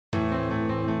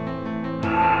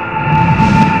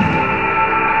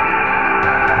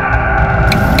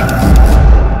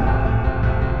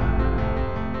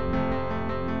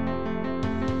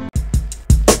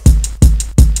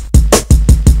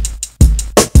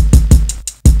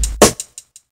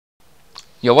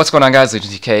Yo, what's going on, guys? Legion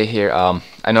TK here.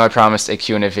 I know I promised a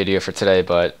Q&A video for today,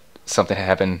 but something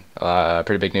happened.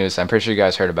 Pretty big news. I'm pretty sure you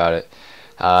guys heard about it.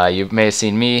 You may have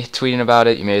seen me tweeting about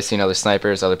it. You may have seen other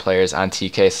snipers, other players on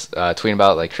TK tweeting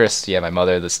about it, like Chris, yeah, my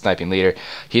mother, the sniping leader.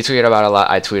 He tweeted about it a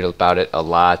lot. I tweeted about it a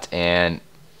lot, and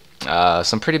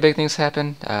some pretty big things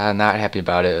happened. Not happy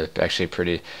about it. Actually,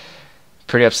 pretty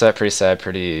upset, pretty sad,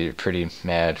 pretty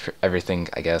mad. For everything,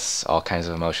 I guess, all kinds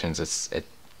of emotions. It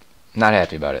not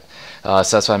happy about it.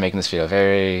 So that's why I'm making this video.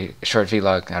 Very short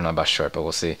vlog. I don't know about short, but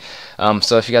we'll see.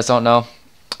 So if you guys don't know,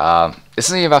 this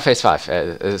isn't even about Phase 5.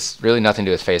 It's really nothing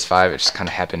to do with Phase 5. It just kind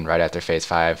of happened right after Phase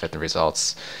 5 at the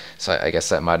results. So I guess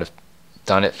that might have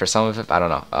done it for some of it. I don't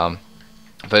know.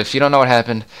 But if you don't know what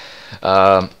happened,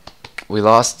 we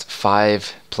lost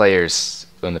 5 players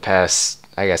in the past,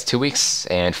 I guess, 2 weeks,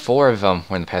 and 4 of them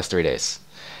were in the past 3 days.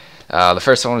 The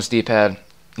first one was D-Pad.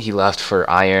 He left for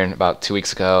Iron about 2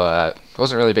 weeks ago. It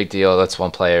wasn't really a big deal. That's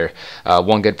one player.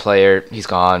 One good player. He's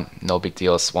gone. No big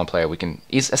deal. It's one player.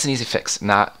 That's an easy fix.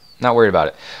 Not worried about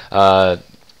it.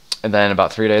 And then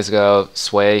about 3 days ago,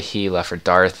 Sway, he left for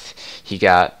Darth. He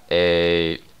got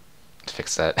a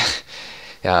fix that.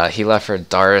 He left for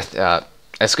Darth.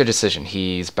 That's a good decision.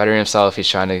 He's bettering himself. He's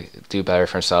trying to do better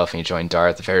for himself, and he joined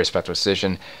Darth. A very respectable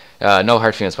decision. No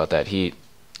hard feelings about that. He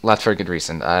left for a good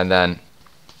reason. And then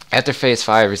after Phase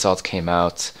 5 results came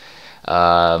out,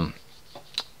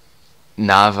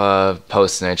 Nava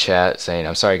posted in a chat saying,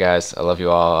 "I'm sorry guys, I love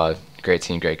you all, great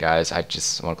team, great guys, I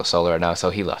just want to go solo right now," so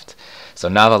he left. So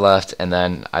Nava left, and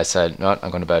then I said, "No,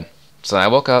 I'm going to bed." So then I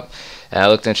woke up, and I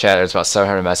looked in the chat, there's about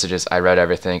 700 messages, I read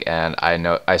everything, and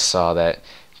I saw that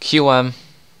QM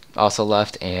also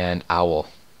left, and Owl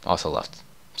also left.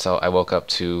 So I woke up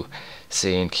to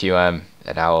seeing QM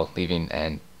and Owl leaving,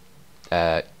 and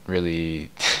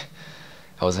really,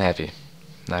 I wasn't happy.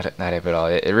 Not happy at all.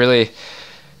 It really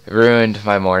ruined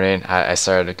my morning. I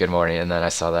started a good morning, and then I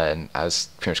saw that, and I was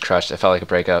pretty much crushed. It felt like a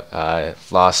breakup. I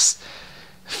lost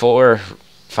 5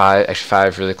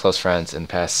 really close friends in the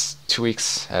past 2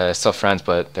 weeks. Still friends,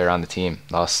 but they're on the team.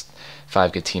 Lost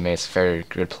 5 good teammates, very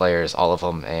good players, all of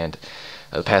them, and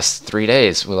the past 3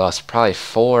 days, we lost probably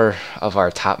 4 of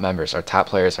our top members, our top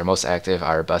players, our most active,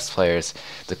 our best players.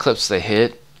 The clips they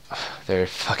hit, they're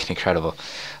fucking incredible.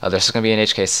 There's going to be an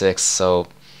HK6, so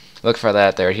look for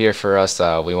that. They're here for us.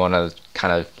 We want to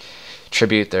kind of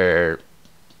tribute their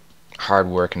hard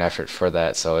work and effort for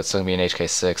that, so it's going to be an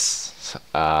HK6.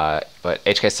 But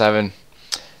HK7,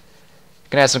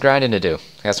 gonna have some grinding to do.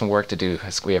 Got some work to do.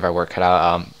 We have our work cut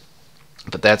out.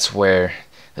 But that's where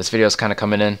this video is kind of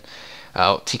coming in.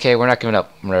 TK, we're not giving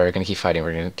up. We're going to keep fighting.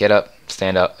 We're going to get up,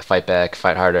 stand up, fight back,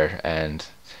 fight harder. And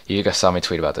you guys saw me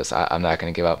tweet about this. I'm not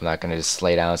going to give up. I'm not going to just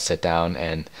lay down, sit down,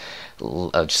 and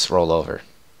just roll over.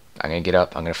 I'm going to get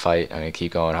up. I'm going to fight. I'm going to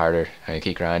keep going harder. I'm going to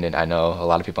keep grinding. I know a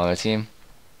lot of people on the team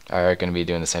are going to be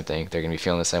doing the same thing. They're going to be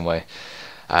feeling the same way.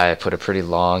 I put a pretty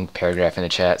long paragraph in the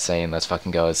chat saying, "Let's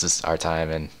fucking go. This is our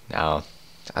time." And now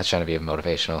I was trying to be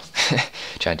motivational,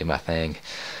 trying to do my thing.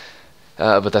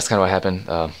 But that's kind of what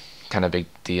happened. Kind of big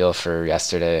deal for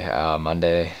yesterday,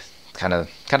 Monday. Kind of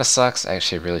sucks.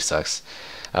 Actually, it really sucks.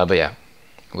 But yeah,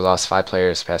 we lost 5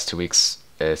 players the past 2 weeks.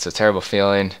 It's a terrible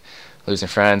feeling. Losing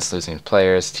friends, losing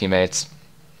players, teammates.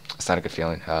 It's not a good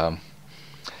feeling.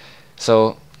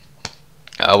 So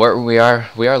where we are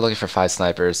looking for 5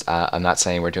 snipers. I'm not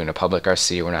saying we're doing a public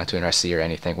RC. We're not doing RC or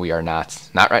anything. We are not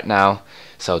right now.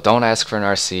 So don't ask for an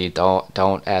RC.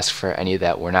 Don't ask for any of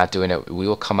that. We're not doing it. We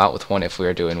will come out with one if we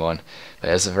are doing one.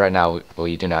 But as of right now,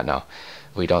 we do not know.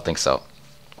 We don't think so.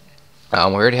 We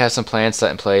already have some plans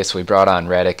set in place. We brought on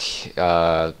Radic.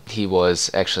 He was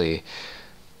actually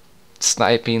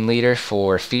sniping leader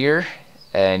for Fear,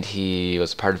 and he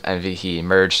was part of Envy. He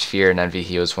merged Fear and Envy.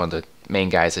 He was one of the main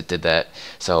guys that did that.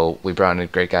 So we brought in a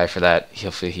great guy for that.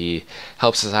 Hopefully he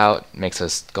helps us out, makes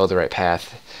us go the right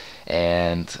path.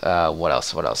 And what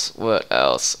else?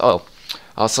 Oh,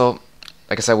 also,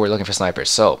 like I said, we're looking for snipers.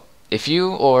 So if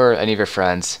you or any of your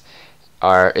friends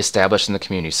are established in the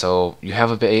community, so you have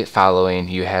a big following,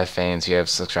 you have fans, you have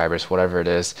subscribers, whatever it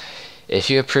is, if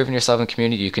you have proven yourself in the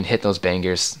community, you can hit those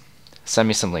bangers. Send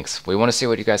me some links. We want to see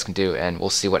what you guys can do, and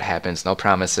we'll see what happens. No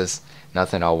promises,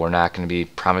 nothing at all. We're not going to be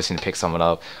promising to pick someone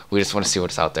up. We just want to see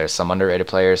what's out there. Some underrated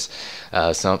players,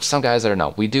 some guys that are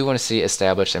not. We do want to see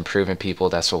established and proven people.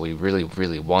 That's what we really,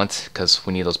 really want, because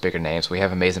we need those bigger names. We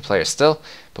have amazing players still,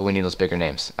 but we need those bigger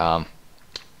names. But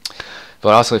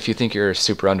also, if you think you're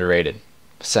super underrated,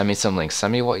 send me some links.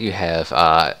 Send me what you have.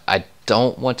 I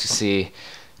don't want to see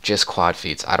just quad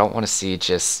feeds. I don't want to see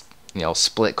just,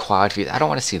 split quad feeds. I don't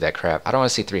want to see that crap. I don't want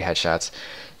to see 3 headshots.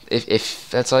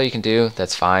 If that's all you can do,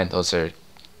 that's fine. Those are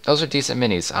those are decent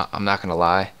minis. I'm not gonna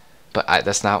lie, but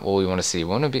that's not what we want to see. We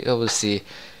want to be able to see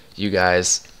you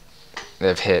guys that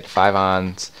have hit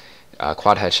 5-ons,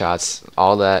 quad headshots,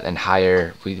 all that and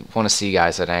higher. We want to see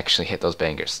guys that actually hit those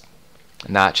bangers,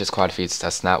 not just quad feeds.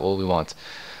 That's not what we want.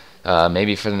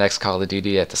 Maybe for the next Call of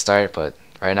Duty at the start, but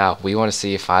right now we want to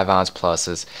see 5-ons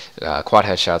pluses, quad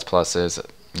headshots pluses.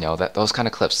 You know, that those kind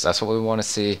of clips. That's what we want to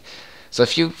see. So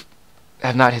if you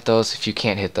have not hit those, if you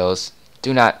can't hit those,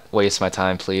 do not waste my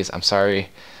time, please. I'm sorry.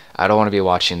 I don't want to be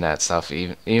watching that stuff.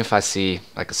 Even if I see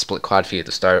like a split quad feed at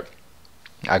the start,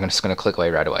 I'm just gonna click away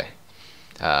right away.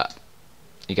 Uh,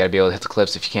 you gotta be able to hit the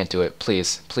clips. If you can't do it,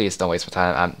 please, please don't waste my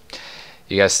time.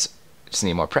 You guys just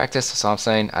need more practice. That's all I'm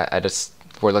saying.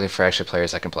 We're looking for actual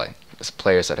players that can play. It's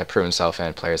players that have proven themselves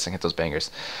and players that can hit those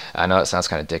bangers. I know it sounds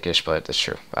kind of dickish, but it's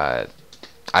true.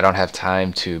 I don't have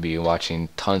time to be watching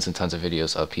tons and tons of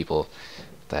videos of people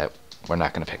that we're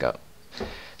not gonna pick up.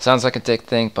 Sounds like a dick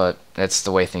thing, but it's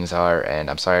the way things are, and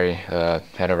I'm sorry.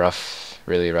 Had a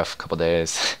really rough couple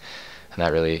days. I'm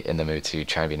not really in the mood to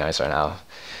try and be nice right now.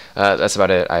 That's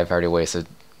about it. I've already wasted.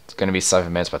 It's gonna be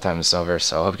 7 minutes by the time it's over.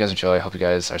 So I hope you guys enjoy. I hope you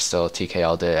guys are still TK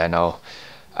all day. I know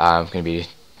I'm gonna be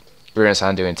rooting us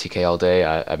on doing TK all day.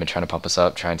 I've been trying to pump us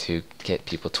up, trying to get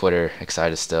people Twitter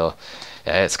excited still.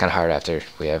 Yeah, it's kind of hard after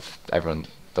we have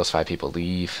those 5 people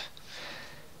leave.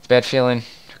 It's a bad feeling.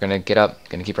 We're gonna get up,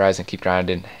 gonna keep rising, keep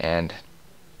grinding, and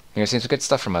you're gonna see some good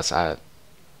stuff from us. I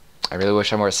really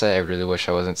wish I more to say. I really wish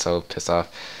I wasn't so pissed off.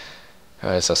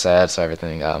 So sad, so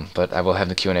everything. But I will have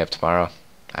the Q&A up tomorrow.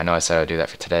 I know I said I would do that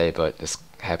for today, but this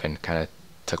happened, kind of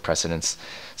took precedence.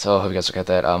 So I hope you guys will get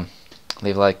that.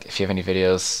 Leave a like if you have any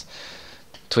videos.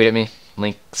 Tweet at me.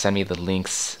 Send me the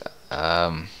links.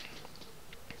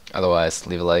 Otherwise,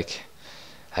 leave a like.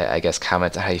 I guess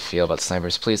comment how you feel about the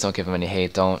snipers. Please don't give them any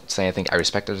hate. Don't say anything. I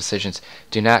respect their decisions.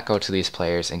 Do not go to these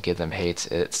players and give them hate.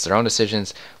 It's their own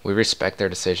decisions. We respect their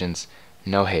decisions.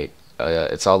 No hate.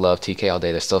 It's all love. TK all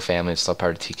day. They're still family. It's still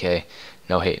part of TK.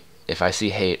 No hate. If I see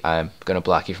hate, I'm gonna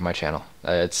block you from my channel.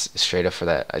 It's straight up for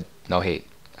that. No hate.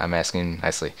 I'm asking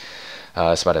nicely.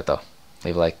 That's about it though.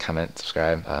 Leave a like, comment,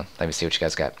 subscribe. Let me see what you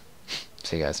guys got.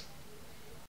 See you guys.